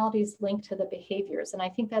abnormalities link to the behaviors? And I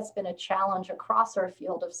think that's been a challenge across our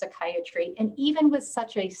field of psychiatry. And even with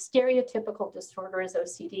such a stereotypical disorder as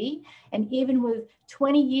OCD, and even with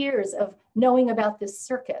 20 years of knowing about this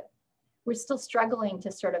circuit, we're still struggling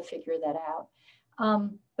to sort of figure that out.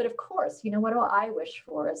 But of course, you know, what do I wish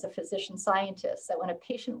for as a physician scientist? That when a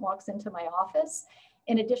patient walks into my office,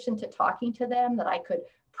 in addition to talking to them, that I could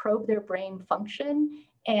probe their brain function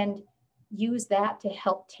and use that to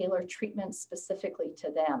help tailor treatment specifically to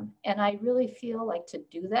them. And I really feel like to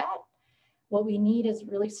do that, what we need is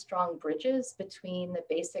really strong bridges between the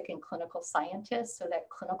basic and clinical scientists so that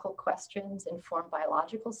clinical questions inform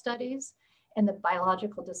biological studies and the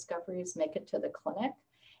biological discoveries make it to the clinic.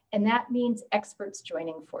 And that means experts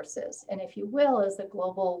joining forces. And if you will, as the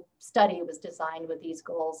global study was designed with these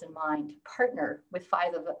goals in mind, to partner with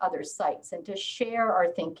 5 other sites and to share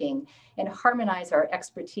our thinking and harmonize our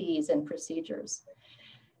expertise and procedures.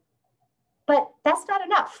 But that's not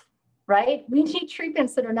enough, right? We need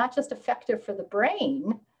treatments that are not just effective for the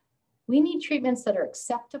brain. We need treatments that are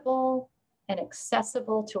acceptable and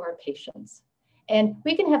accessible to our patients. And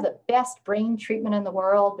we can have the best brain treatment in the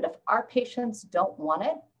world, but if our patients don't want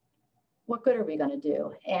it, what good are we going to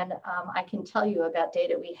do? And I can tell you about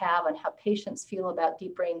data we have on how patients feel about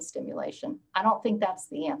deep brain stimulation. I don't think that's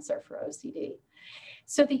the answer for OCD.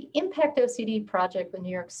 So the Impact OCD project with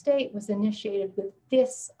New York State was initiated with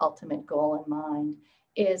this ultimate goal in mind,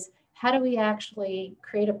 is how do we actually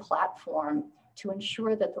create a platform to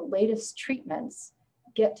ensure that the latest treatments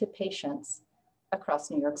get to patients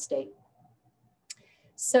across New York State?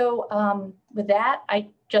 So with that, I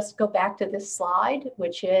just go back to this slide,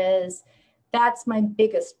 which is, that's my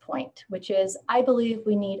biggest point, which is I believe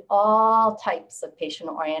we need all types of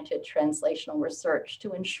patient-oriented translational research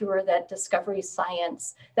to ensure that discovery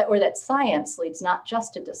science, that science leads not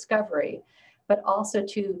just to discovery, but also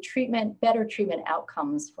to treatment, better treatment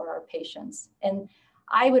outcomes for our patients. And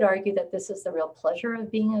I would argue that this is the real pleasure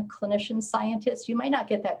of being a clinician scientist. You might not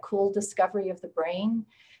get that cool discovery of the brain,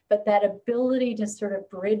 but that ability to sort of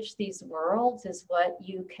bridge these worlds is what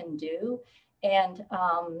you can do. And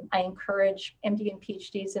I encourage MD and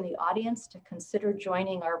PhDs in the audience to consider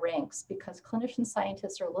joining our ranks, because clinician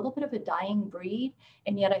scientists are a little bit of a dying breed,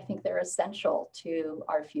 and yet I think they're essential to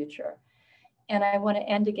our future. And I want to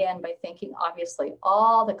end again by thanking, obviously,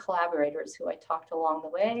 all the collaborators who I talked along the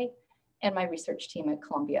way, and my research team at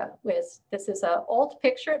Columbia. This is an old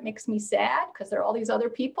picture. It makes me sad because there are all these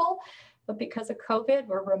other people, but because of COVID,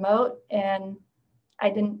 we're remote, and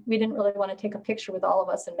we didn't really want to take a picture with all of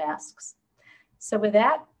us in masks. So with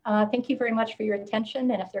that, thank you very much for your attention.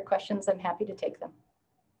 And if there are questions, I'm happy to take them.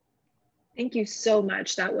 Thank you so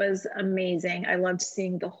much. That was amazing. I loved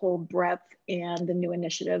seeing the whole breadth and the new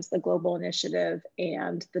initiatives, the global initiative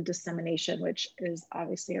and the dissemination, which is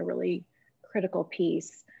obviously a really critical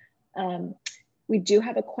piece. We do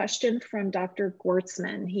have a question from Dr.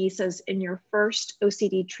 Gortzman. He says, in your first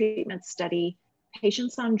OCD treatment study,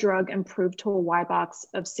 patients on drug improved to a Y-box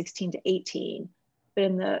of 16 to 18, but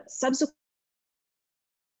in the subsequent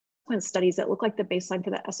studies, it looked like the baseline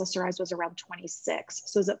for the SSRIs was around 26.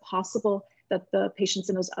 So is it possible that the patients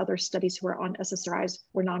in those other studies who are on SSRIs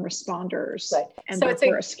were non-responders, right, and so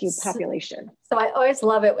therefore a skewed population? So I always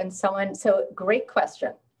love it when someone, so great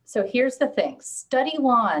question. So here's the thing, study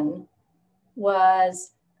 1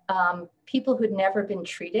 was people who'd never been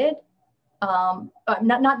treated.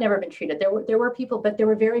 Not never been treated. There were people, but there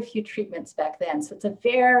were very few treatments back then. So it's a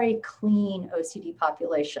very clean OCD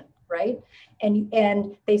population, right?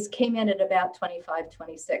 And they came in at about 25,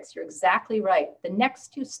 26. You're exactly right. The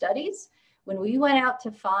next two studies, when we went out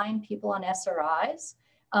to find people on SRIs,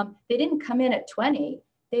 they didn't come in at 20.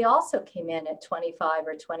 They also came in at 25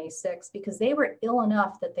 or 26 because they were ill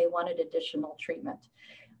enough that they wanted additional treatment.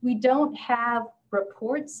 We don't have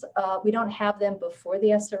reports. We don't have them before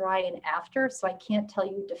the SRI and after, so I can't tell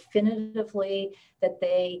you definitively that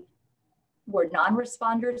they were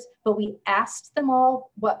non-responders, but we asked them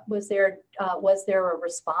all what was there a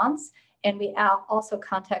response, and we also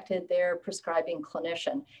contacted their prescribing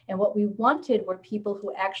clinician. And what we wanted were people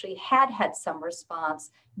who actually had some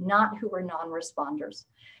response, not who were non-responders.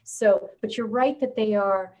 So, but you're right that they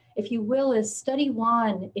are, if you will, is study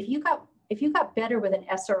one, if you got better with an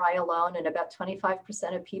SRI alone and about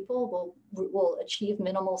 25% of people will achieve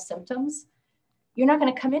minimal symptoms, you're not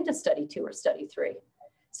going to come into study 2 or study 3.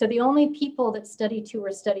 So the only people that study 2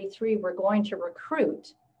 or study 3 were going to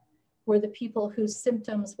recruit were the people whose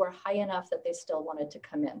symptoms were high enough that they still wanted to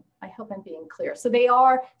come in. I hope I'm being clear. So they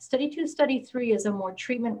are, study 2, study 3 is a more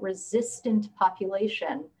treatment resistant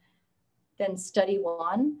population than study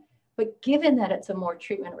 1. But given that it's a more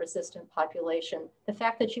treatment resistant population, the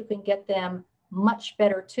fact that you can get them much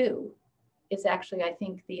better too is actually, I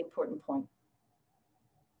think, the important point.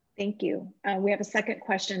 Thank you. We have a second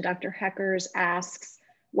question. Dr. Heckers asks,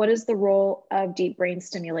 what is the role of deep brain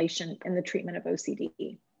stimulation in the treatment of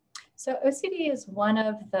OCD? So OCD is one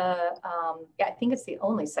of the, I think it's the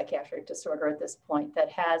only psychiatric disorder at this point that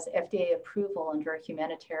has FDA approval under a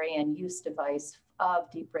humanitarian use device of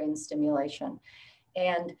deep brain stimulation.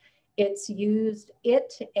 And it's used,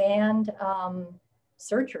 and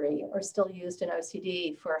surgery are still used in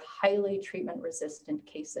OCD for highly treatment resistant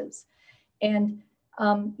cases. And,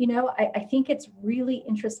 you know, I think it's really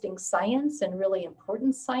interesting science and really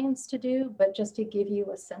important science to do, but just to give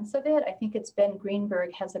you a sense of it, I think it's Ben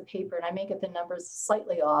Greenberg has a paper, and I may get the numbers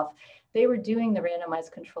slightly off. They were doing the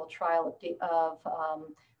randomized controlled trial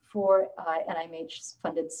for an NIH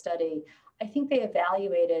funded study. I think they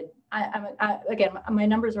evaluated, again, my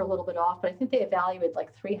numbers are a little bit off, but I think they evaluated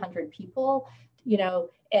like 300 people, you know,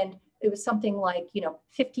 and it was something like, you know,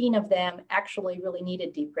 15 of them actually really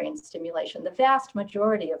needed deep brain stimulation. The vast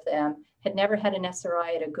majority of them had never had an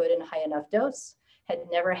SRI at a good and high enough dose, had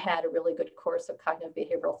never had a really good course of cognitive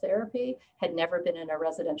behavioral therapy, had never been in a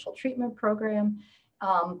residential treatment program.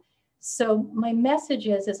 So my message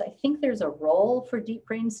is I think there's a role for deep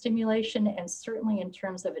brain stimulation, and certainly in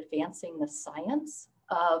terms of advancing the science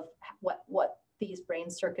of what these brain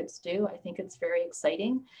circuits do. I think it's very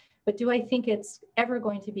exciting. But do I think it's ever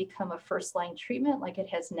going to become a first-line treatment like it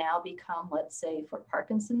has now become, let's say, for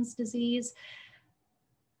Parkinson's disease?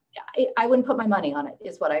 I wouldn't put my money on it,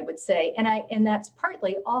 is what I would say. And that's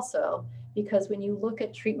partly also because when you look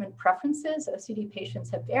at treatment preferences, OCD patients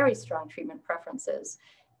have very strong treatment preferences.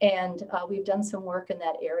 And we've done some work in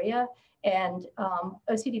that area. And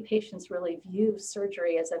OCD patients really view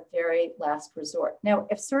surgery as a very last resort. Now,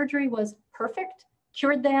 if surgery was perfect,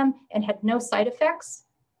 cured them, and had no side effects,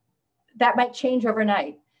 that might change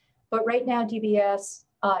overnight. But right now, DBS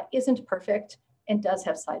isn't perfect and does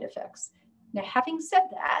have side effects. Now, having said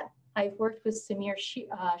that, I've worked with Samir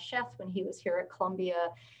Sheth when he was here at Columbia,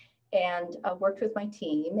 and worked with my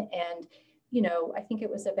team. And you know, I think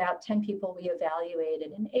it was about 10 people we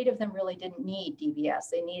evaluated, and 8 of them really didn't need DBS.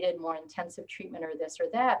 They needed more intensive treatment or this or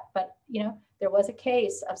that. But, you know, there was a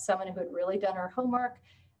case of someone who had really done her homework,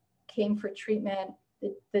 came for treatment.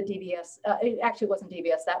 The DBS, it actually wasn't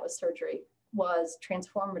DBS, that was surgery, was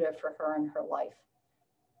transformative for her and her life.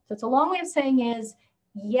 So it's a long way of saying is,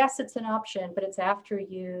 yes, it's an option, but it's after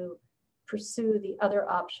you pursue the other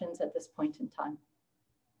options at this point in time.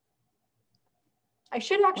 I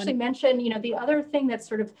should actually mention, you know, the other thing that's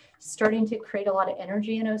sort of starting to create a lot of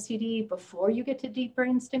energy in OCD before you get to deep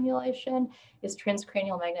brain stimulation is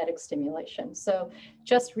transcranial magnetic stimulation. So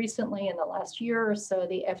just recently in the last year or so,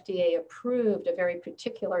 the FDA approved a very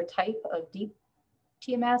particular type of deep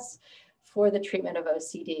TMS for the treatment of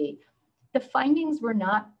OCD. The findings were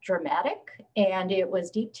not dramatic, and it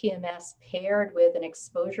was deep TMS paired with an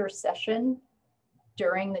exposure session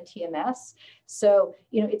during the TMS. So,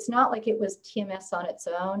 you know, it's not like it was TMS on its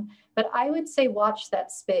own, but I would say watch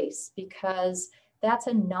that space, because that's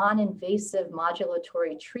a non-invasive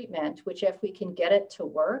modulatory treatment, which if we can get it to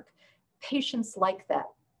work, patients like that.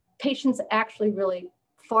 Patients actually really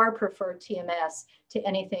far prefer TMS to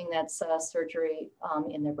anything that's surgery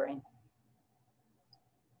in their brain.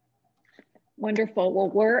 Wonderful. Well,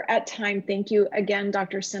 we're at time. Thank you again,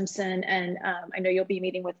 Dr. Simpson. And I know you'll be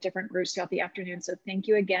meeting with different groups throughout the afternoon. So thank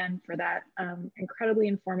you again for that. Incredibly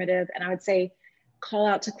informative. And I would say call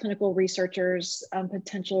out to clinical researchers,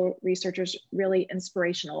 potential researchers, really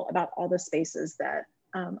inspirational about all the spaces that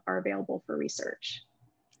are available for research.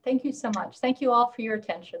 Thank you so much. Thank you all for your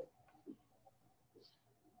attention.